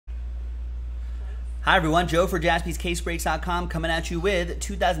Hi everyone, Joe for JaspysCaseBreaks.com coming at you with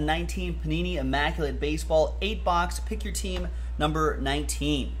 2019 Panini Immaculate Baseball 8-box, pick your team, number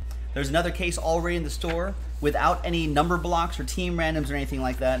 19. There's another case already in the store without any number blocks or team randoms or anything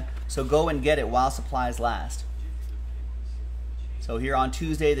like that, so go and get it while supplies last. So here on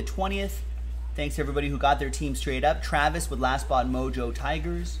Tuesday the 20th, thanks to everybody who got their team straight up. Travis with Last Spot Mojo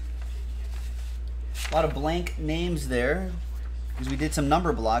Tigers. A lot of blank names there because we did some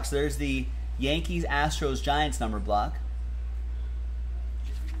number blocks. There's the Yankees, Astros, Giants number block.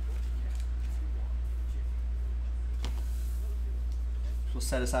 We'll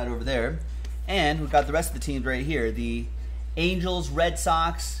set aside over there. And we've got the rest of the teams right here. The Angels, Red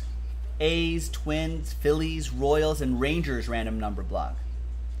Sox, A's, Twins, Phillies, Royals, and Rangers random number block.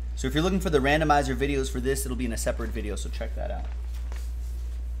 So if you're looking for the randomizer videos for this, it'll be in a separate video, so check that out.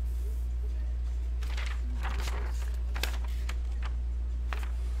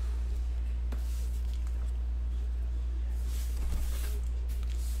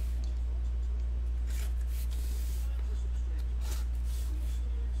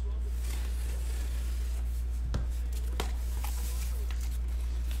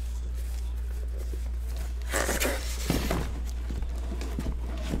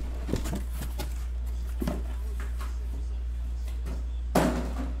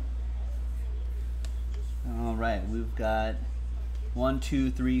 Right, we've got 1,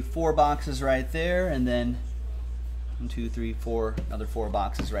 2, 3, 4 boxes right there, and then 1, 2, 3, 4, another 4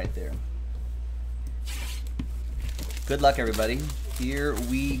 boxes right there. Good luck, everybody. Here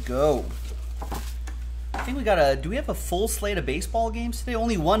we go. I think we got a. Do we have a full slate of baseball games today?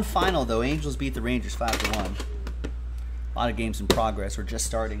 Only one final though. Angels beat the Rangers 5-1. A lot of games in progress. We're just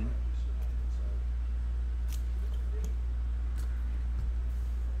starting.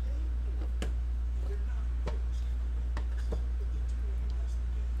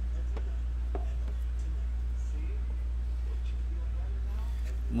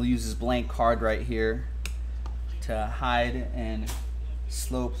 We'll use this blank card right here to hide and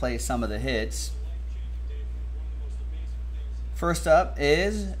slow play some of the hits. First up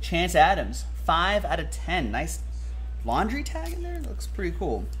is Chance Adams, 5 out of 10. Nice laundry tag in there. Looks pretty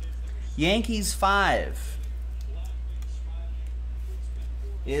cool. Yankees 5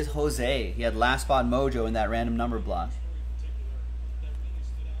 is Jose. He had Last Spot Mojo in that random number block.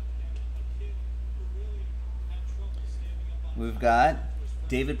 We've got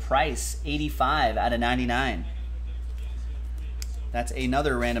David Price, 85 out of 99. That's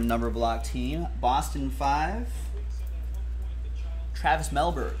another random number block team. Boston 5. Travis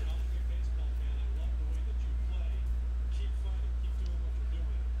Melberg.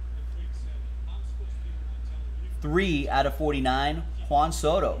 3 out of 49. Juan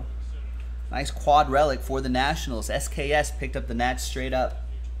Soto. Nice quad relic for the Nationals. SKS picked up the Nats straight up.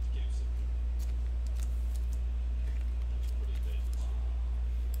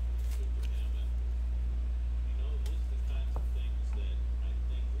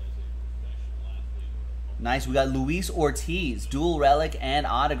 Nice, we got Luis Ortiz, dual relic and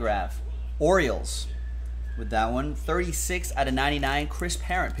autograph. Orioles with that one. 36 out of 99. Chris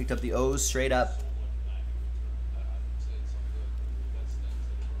Parent picked up the O's straight up.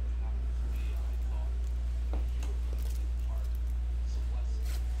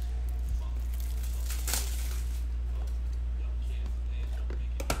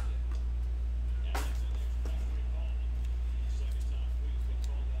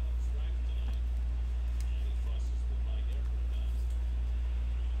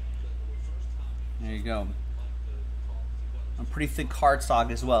 There you go. A pretty thick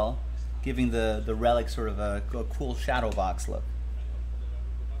cardstock as well, giving the relic sort of a cool shadow box look.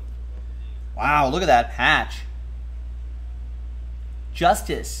 Wow, look at that patch.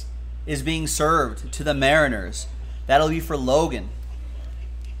 Justice is being served to the Mariners. That'll be for Logan.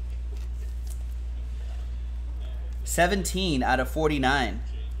 17 out of 49.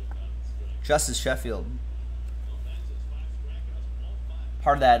 Justice Sheffield.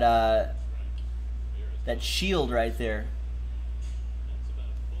 Part of that that shield right there.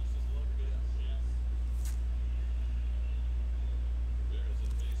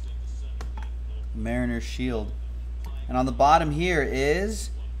 Mariners shield. And on the bottom here is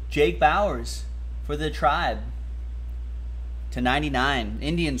Jake Bowers for the Tribe to 99.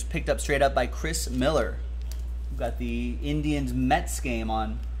 Indians picked up straight up by Chris Miller. We've got the Indians Mets game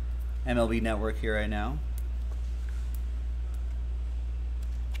on MLB Network here right now.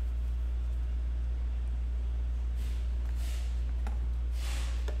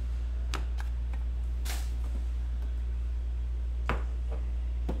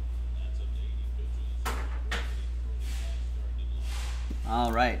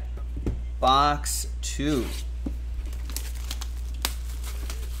 All right. box 2.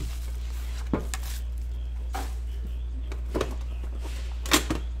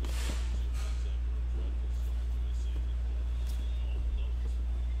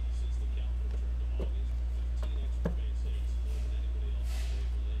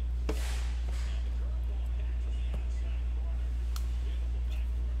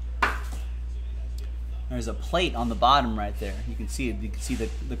 There's a plate on the bottom right there. You can see it. You can see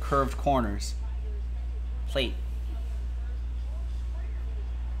the curved corners. Plate.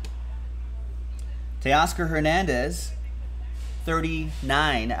 Teoscar Hernandez,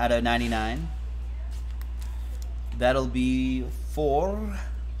 39 out of 99. That'll be for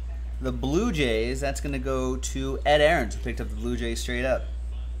the Blue Jays. That's going to go to Ed Aarons, who picked up the Blue Jays straight up.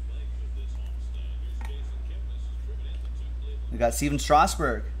 We got Steven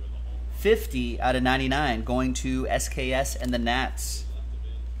Strasburg, 50 out of 99, going to SKS and the Nats.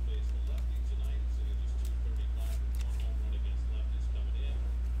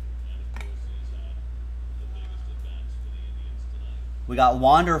 We got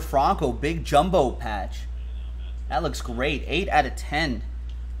Wander Franco, big jumbo patch. That looks great, 8 out of 10.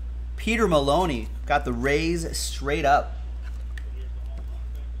 Peter Maloney got the Rays straight up.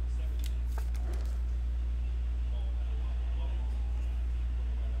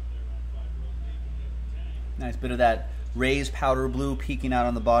 Nice bit of that Rays powder blue peeking out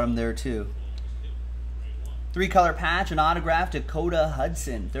on the bottom there too. 3-color patch and autograph, Dakota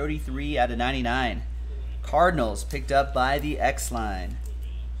Hudson, 33 out of 99. Cardinals picked up by the X-Line.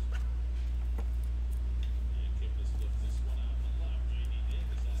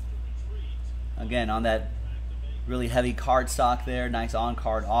 Again, on that really heavy card stock there. Nice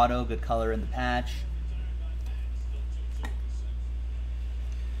on-card auto, good color in the patch.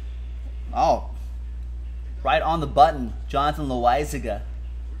 Oh. Right on the button, Jonathan Loaizaga.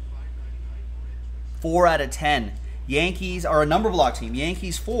 4 out of 10. Yankees are a number block team.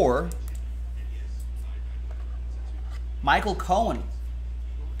 Yankees 4. Michael Cohen.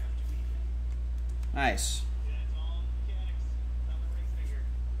 Nice.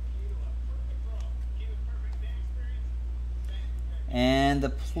 And the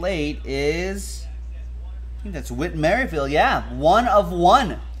plate is, I think that's Whit Merrifield. Yeah, 1 of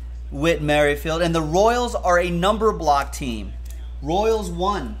 1. Whit Merrifield. And the Royals are a number block team. Royals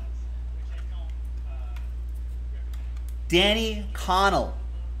 1. Danny Connell.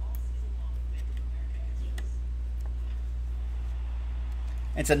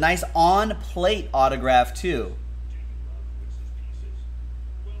 It's a nice on-plate autograph too.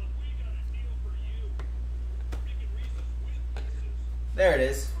 There it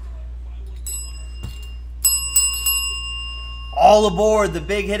is. All aboard the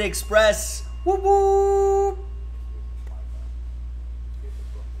Big Hit Express. Whoop whoop.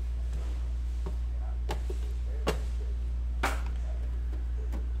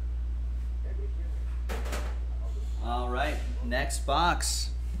 All right, next box.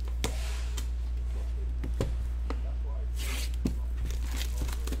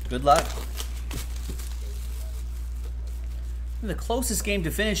 Good luck. The closest game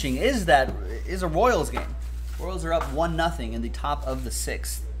to finishing is a Royals game. Royals are up 1-0 in the top of the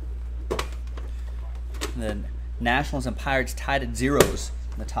 6th. The Nationals and Pirates tied at 0s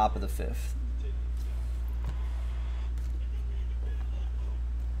in the top of the 5th.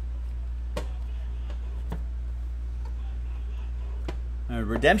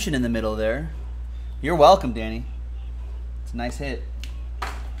 Redemption in the middle there. You're welcome, Danny. It's a nice hit.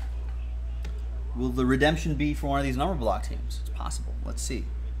 Will the redemption be for one of these number block teams? It's possible. Let's see.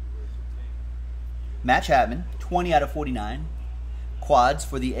 Matt Chapman, 20 out of 49. Quads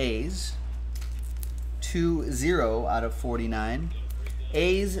for the A's. 2-0 out of 49.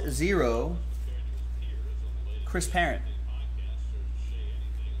 A's 0. Chris Parent.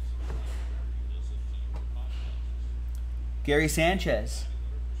 Gary Sanchez,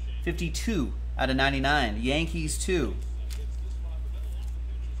 52 out of 99. Yankees 2.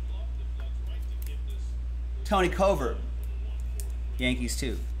 Tony Covert, Yankees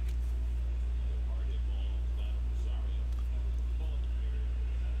 2.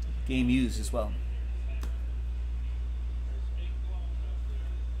 Game used as well.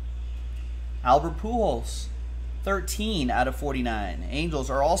 Albert Pujols, 13 out of 49. Angels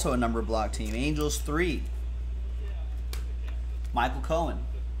are also a number block team. Angels 3. Michael Cohen.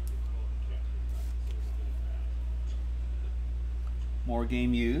 More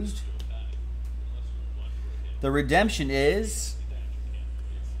game used. The redemption is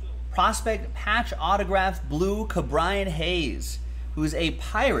prospect patch autograph blue Ke'Bryan Hayes, who's a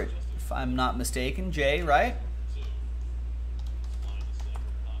Pirate, if I'm not mistaken. Jay, right?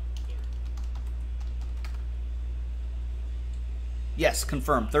 Yes,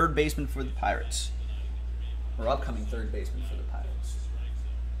 confirmed. Third baseman for the Pirates. Or upcoming third baseman for the Pirates.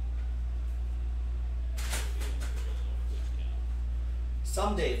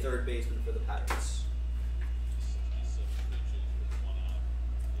 Someday third baseman for the Pirates.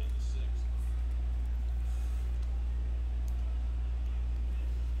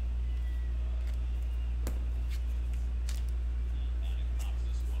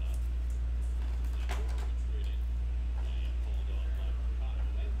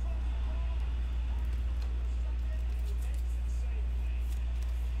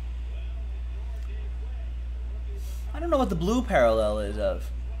 I don't know what the blue parallel is of.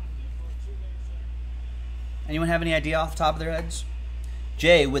 Anyone have any idea off the top of their heads?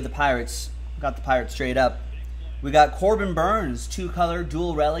 Jay with the Pirates. Got the Pirates straight up. We got Corbin Burns, 2-color,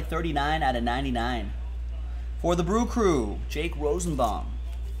 dual relic, 39 out of 99. For the Brew Crew, Jake Rosenbaum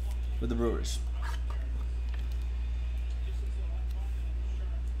with the Brewers.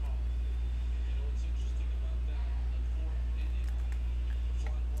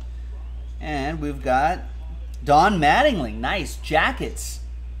 And we've got Don Mattingly, nice. Jackets,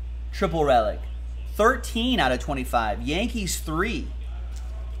 triple relic. 13 out of 25. Yankees 3.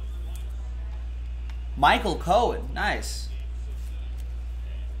 Michael Cohen, nice.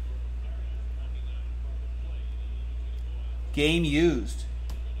 Game used.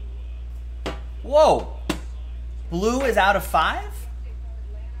 Whoa. Blue is out of 5?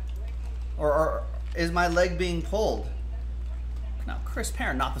 Or is my leg being pulled? Now, Chris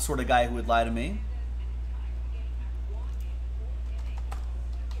Parent, not the sort of guy who would lie to me.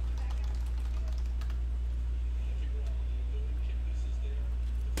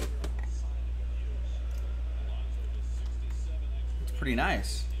 Pretty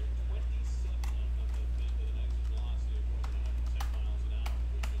nice.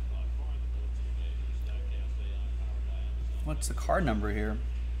 What's the card number here?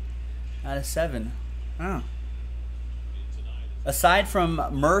 Out of 7. Oh. Aside from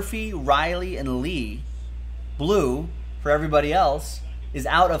Murphy, Riley, and Lee, blue, for everybody else, is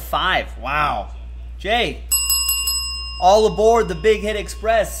out of 5. Wow. Jay, all aboard the Big Hit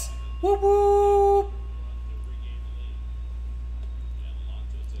Express. Whoop whoop.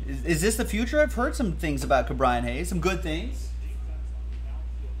 Is this the future? I've heard some things about Cabrian Hayes, some good things.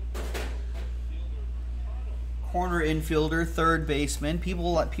 Corner infielder, third baseman.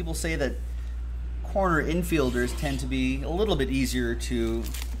 People say that corner infielders tend to be a little bit easier to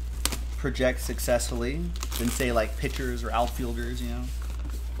project successfully than, say, like pitchers or outfielders, you know.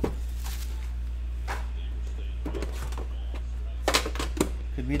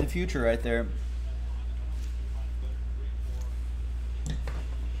 Could be the future right there.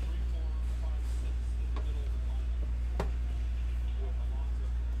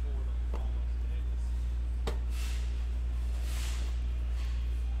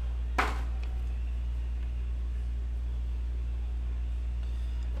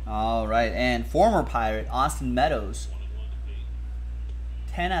 All right, and former Pirate, Austin Meadows.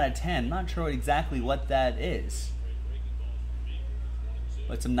 10 out of 10. Not sure exactly what that is,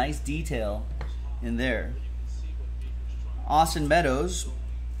 but some nice detail in there. Austin Meadows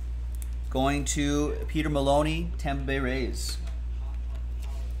going to Peter Maloney, Tampa Bay Rays.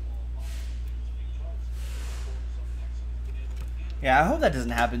 Yeah, I hope that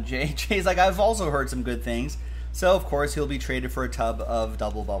doesn't happen, Jay. Jay's like, I've also heard some good things. So, of course, he'll be traded for a tub of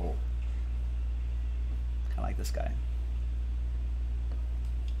double bubble. Kind of like this guy.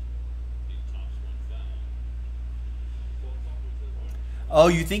 Oh,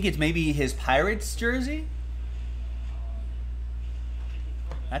 you think it's maybe his Pirates jersey?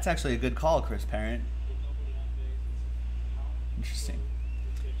 That's actually a good call, Chris Parent. Interesting.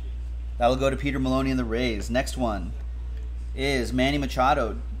 That'll go to Peter Maloney and the Rays. Next one is Manny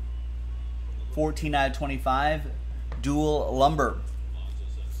Machado. 14 out of 25, dual lumber.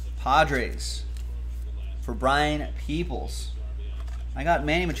 Padres for Brian Peoples. I got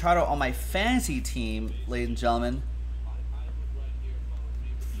Manny Machado on my fantasy team, ladies and gentlemen.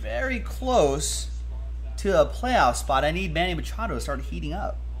 Very close to a playoff spot. I need Manny Machado to start heating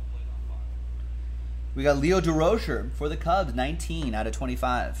up. We got Leo DeRocher for the Cubs, 19 out of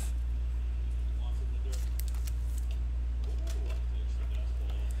 25.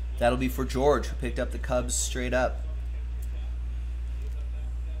 That'll be for George, who picked up the Cubs straight up.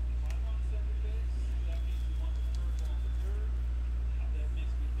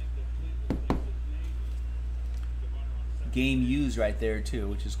 Game used right there, too,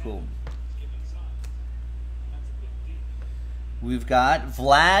 which is cool. We've got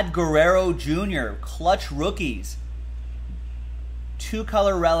Vlad Guerrero Jr., clutch rookies.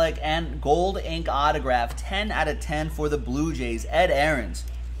 2-color relic and gold ink autograph. 10 out of 10 for the Blue Jays. Ed Aarons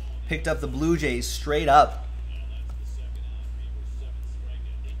picked up the Blue Jays straight up.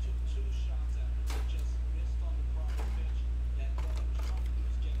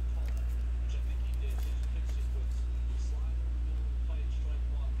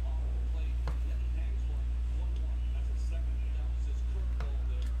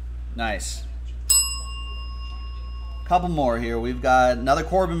 Nice. Couple more here. We've got another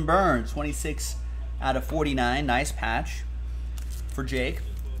Corbin Burns, 26 out of 49. Nice patch for Jake.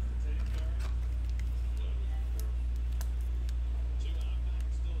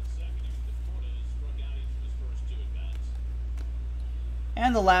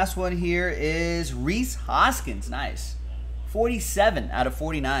 And the last one here is Rhys Hoskins. Nice. 47 out of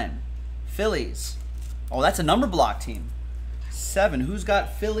 49. Phillies. Oh, that's a number block team. 7. Who's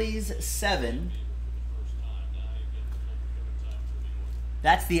got Phillies 7?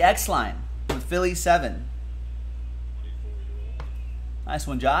 That's the X line with Phillies 7. Nice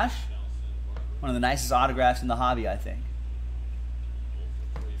one, Josh. One of the nicest autographs in the hobby, I think.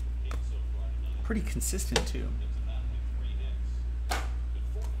 Pretty consistent, too.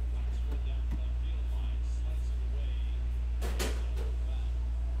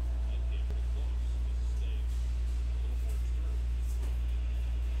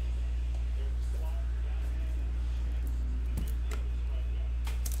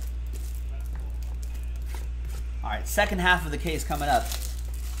 All right, second half of the case coming up.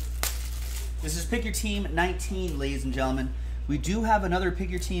 This is Pick Your Team 19, ladies and gentlemen. We do have another Pick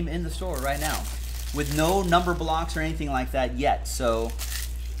Your Team in the store right now with no number blocks or anything like that yet. So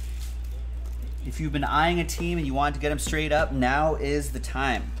if you've been eyeing a team and you want to get them straight up, now is the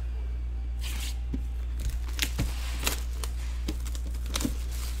time.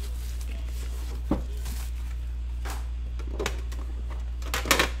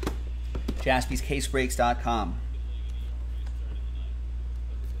 JaspysCaseBreaks.com.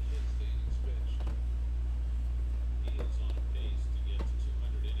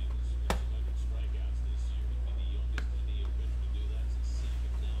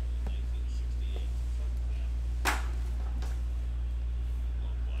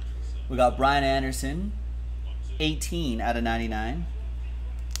 We got Brian Anderson, 18 out of 99.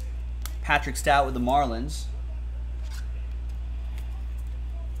 Patrick Stout with the Marlins.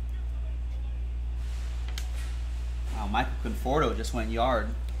 Wow, Michael Conforto just went yard.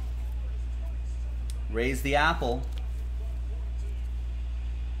 Raised the apple.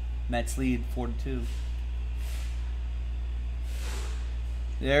 Mets lead 4-2.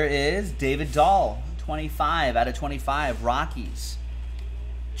 There is David Dahl, 25 out of 25. Rockies.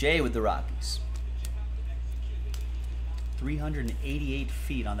 Jay with the Rockies. 388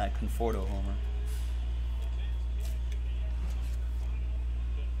 feet on that Conforto homer.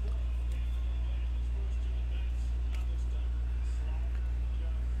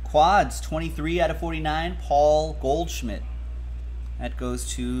 Quads, 23 out of 49. Paul Goldschmidt. That goes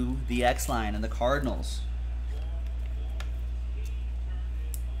to the X-Line and the Cardinals.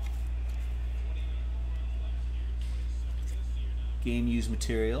 Game used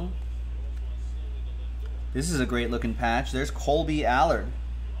material. This is a great looking patch. There's Colby Allard.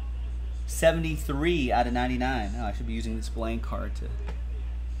 73 out of 99. Oh, I should be using this blank card to...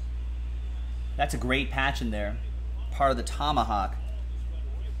 That's a great patch in there. Part of the Tomahawk.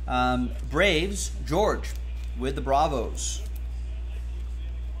 Braves, George with the Bravos.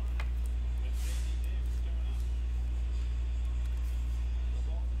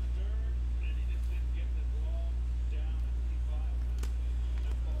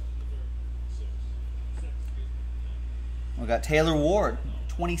 We got Taylor Ward,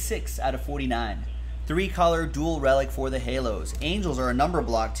 26 out of 49. 3-color dual relic for the Halos. Angels are a number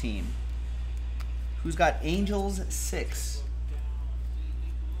block team. Who's got Angels 6?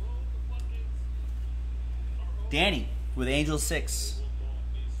 Danny with Angels 6.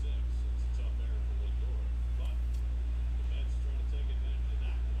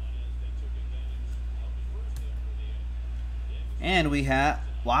 And we have,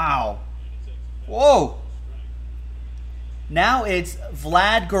 wow. Whoa. Now it's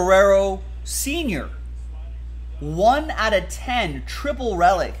Vlad Guerrero Sr. 1 out of 10 triple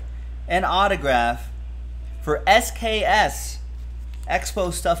relic and autograph for SKS.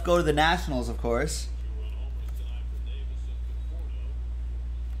 Expo stuff go to the Nationals, of course.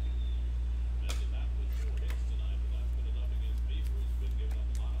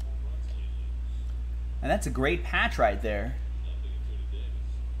 And that's a great patch right there.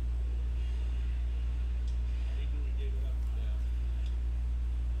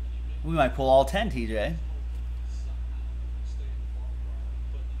 We might pull all 10, TJ.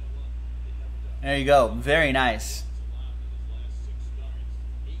 There you go. Very nice.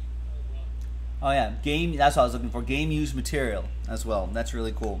 Oh yeah, game. That's what I was looking for. Game used material as well. That's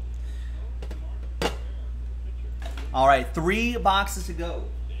really cool. All right, 3 boxes to go.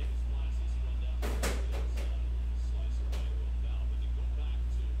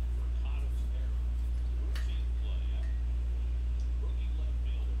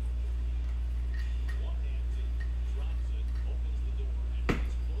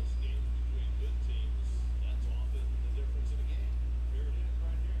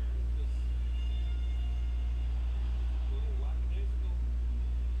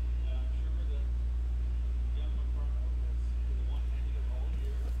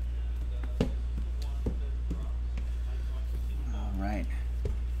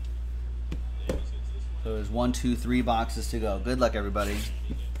 So there's 1, 2, 3 boxes to go. Good luck, everybody.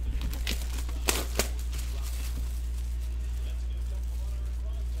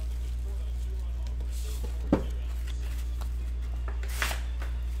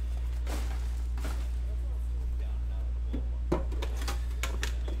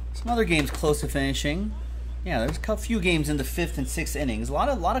 Some other games close to finishing. Yeah, there's a few games in the 5th and 6th innings. A lot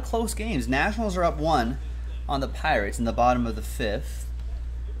of close games. Nationals are up 1 on the Pirates in the bottom of the 5th.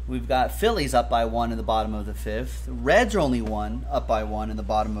 We've got Phillies up by 1 in the bottom of the 5th. Reds are only up by 1 in the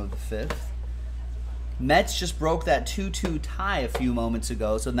bottom of the 5th. Mets just broke that 2-2 tie a few moments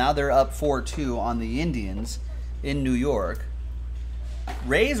ago, so now they're up 4-2 on the Indians in New York.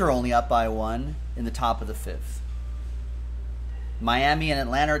 Rays are only up by 1 in the top of the 5th. Miami and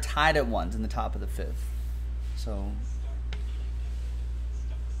Atlanta are tied at 1 in the top of the 5th. So,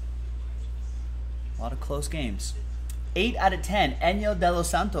 a lot of close games. 8 out of 10, Enyo de los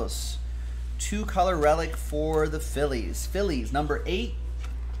Santos. 2-color relic for the Phillies. Phillies, number 8.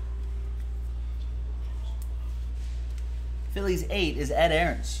 Phillies 8 is Ed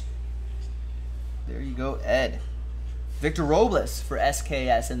Aarons. There you go, Ed. Victor Robles for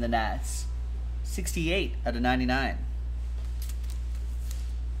SKS and the Nats. 68 out of 99.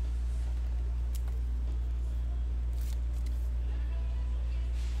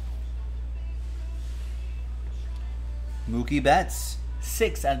 Mookie Betts,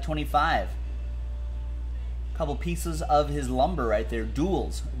 6 out of 25. Couple pieces of his lumber right there.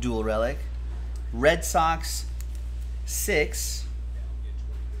 Dual relic. Red Sox, 6.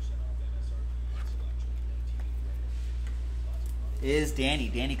 Is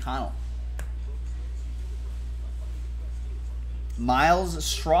Danny Connell. Miles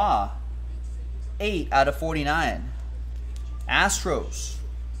Straw, 8 out of 49. Astros.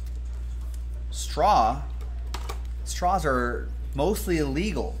 Straws are mostly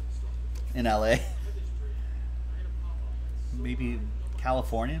illegal in LA. Maybe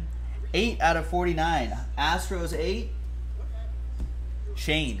California. 8 out of 49. Astros 8.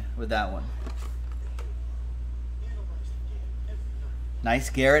 Shane with that one.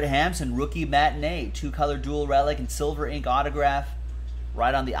 Nice Garrett Hampson rookie matinee. 2-color dual relic and silver ink autograph.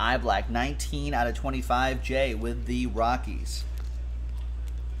 Right on the eye black. 19 out of 25. Jay with the Rockies.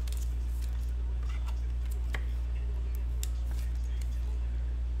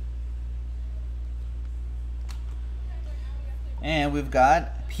 And we've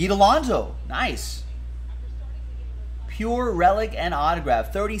got Pete Alonso. Nice. Pure relic and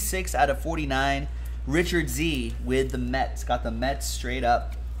autograph. 36 out of 49. Richard Z with the Mets. Got the Mets straight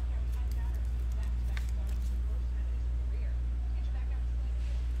up.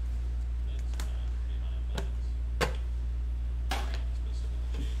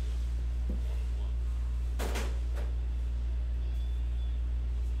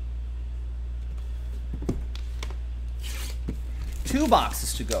 Two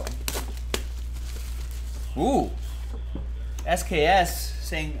boxes to go. Ooh. SKS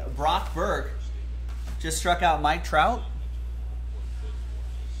saying Brock Burke just struck out Mike Trout.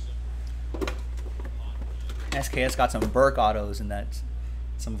 SKS got some Burke autos in that.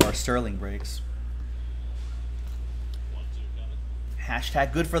 Some of our Sterling breaks.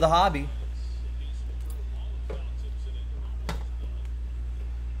 Hashtag good for the hobby.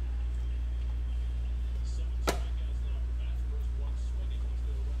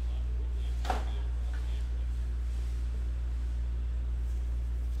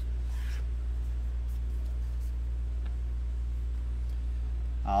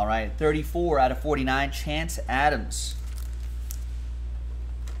 All right, 34 out of 49, Chance Adams.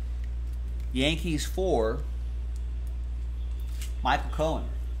 Yankees 4, Michael Cohen.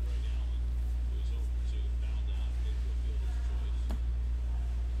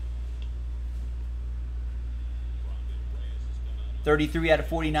 $33 out of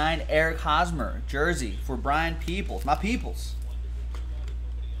 49, Eric Hosmer, jersey for Brian Peoples. My Peoples.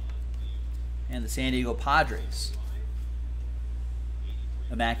 And the San Diego Padres.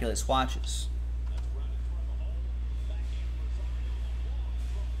 Immaculate swatches.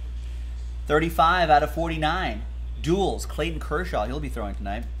 35 out of 49. Duels. Clayton Kershaw. He'll be throwing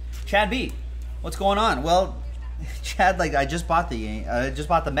tonight. Chad B. What's going on? Well, Chad, like I just bought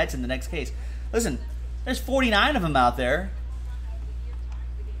the Mets in the next case. Listen, there's 49 of them out there.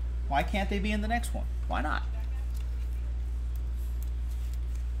 Why can't they be in the next one? Why not?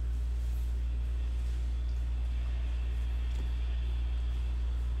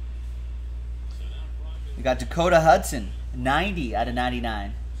 We got Dakota Hudson, 90 out of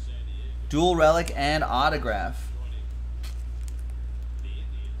 99. Dual relic and autograph.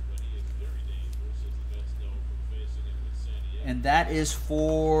 And that is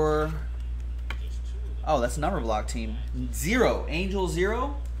for, oh, that's a number block team. 0, Angel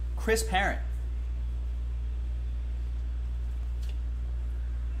 0, Chris Parent.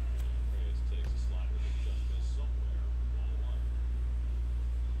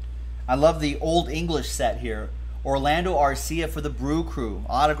 I love the Old English set here. Orlando Arcia for the Brew Crew.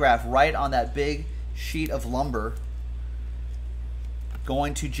 Autograph right on that big sheet of lumber.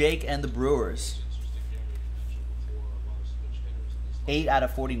 Going to Jake and the Brewers. 8 out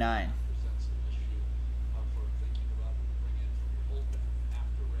of 49.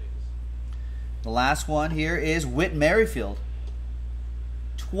 The last one here is Whit Merrifield.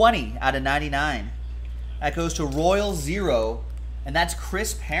 20 out of 99. That goes to Royal 0, and that's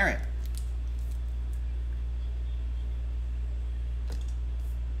Chris Parent.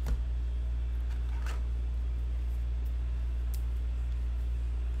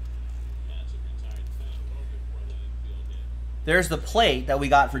 There's the plate that we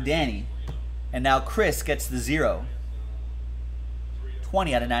got for Danny. And now Chris gets the 0.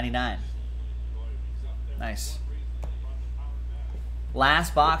 20 out of 99. Nice.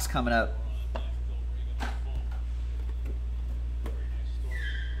 Last box coming up.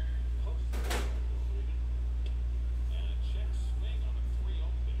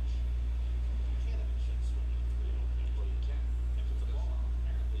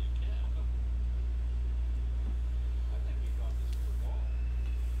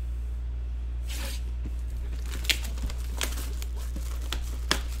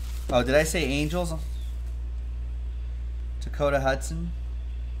 Oh, did I say Angels? Dakota Hudson.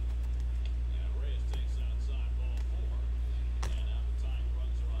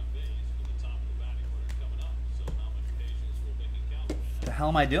 What the hell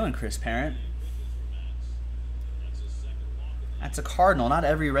am I doing, Chris Parent? That's a Cardinal. Not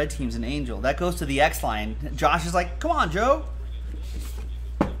every red team's an Angel. That goes to the X line. Josh is like, come on, Joe.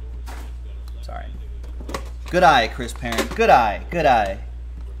 Sorry. Good eye, Chris Parent. Good eye. Good eye.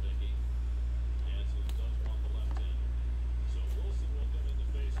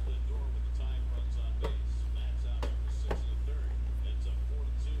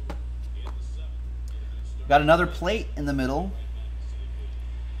 Got another plate in the middle.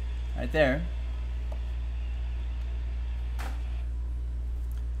 Right there.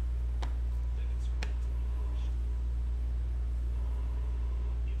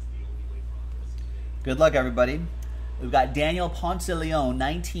 Good luck, everybody. We've got Daniel Ponce de Leon,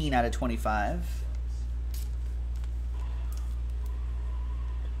 19 out of 25.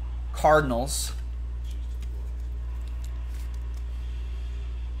 Cardinals.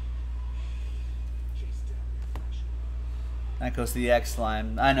 That goes to the X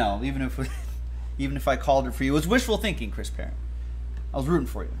line. I know, even if I called it for you, it was wishful thinking, Chris Parent. I was rooting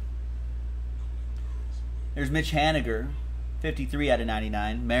for you. There's Mitch Haniger, 53 out of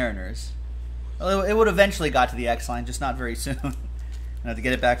 99, Mariners. Well, it would eventually got to the X line, just not very soon. I have to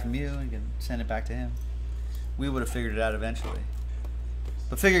get it back from you and send it back to him. We would have figured it out eventually.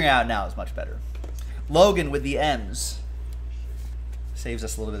 But figuring it out now is much better. Logan with the M's. Saves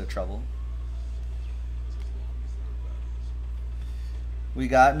us a little bit of trouble. We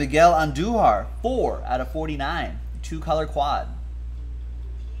got Miguel Andujar, 4 out of 49, 2-color quad.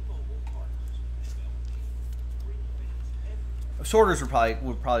 Sorters would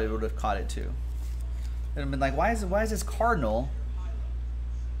have caught it too. They'd have been like, why is this Cardinal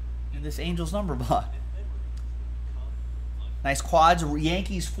in this Angels number block? Nice quads.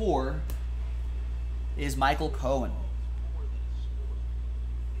 Yankees 4 is Michael Cohen.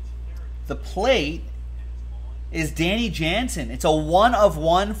 The plate is Danny Jansen. It's a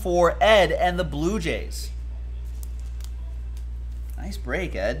 1/1 for Ed and the Blue Jays. Nice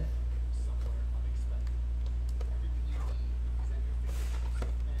break, Ed.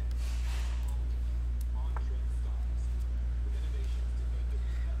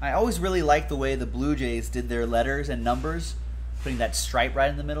 I always really liked the way the Blue Jays did their letters and numbers, putting that stripe right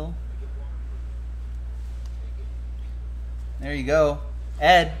in the middle. There you go.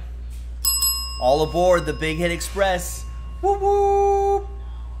 Ed, all aboard the Big Hit Express. Woo woo!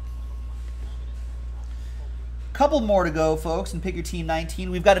 Couple more to go, folks, and Pick Your Team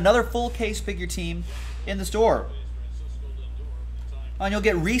 19. We've got another full case Pick Your Team in the store. And you'll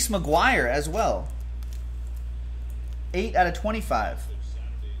get Reese McGuire as well. 8 out of 25.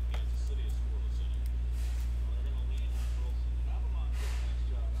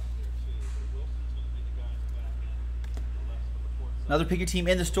 Another Pick Your Team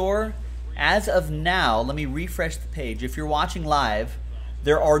in the store. As of now, let me refresh the page. If you're watching live,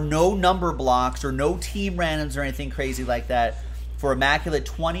 there are no number blocks or no team randoms or anything crazy like that for Immaculate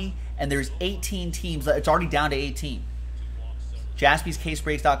 20, and there's 18 teams. It's already down to 18.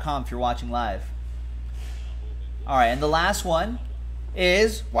 JaspysCaseBreaks.com if you're watching live. All right, and the last one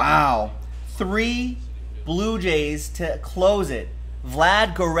is, wow, 3 Blue Jays to close it.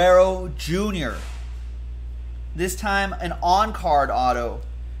 Vlad Guerrero Jr. This time an on-card auto,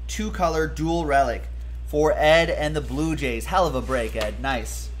 2-color dual relic for Ed and the Blue Jays. Hell of a break, Ed.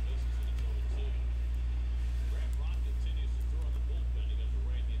 Nice.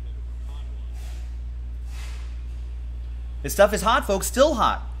 This stuff is hot, folks. Still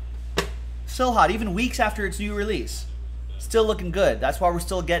hot. Still hot, even weeks after its new release. Still looking good. That's why we're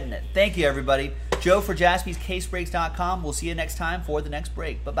still getting it. Thank you, everybody. Joe for JaspysCaseBreaks.com. We'll see you next time for the next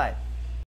break. Bye-bye.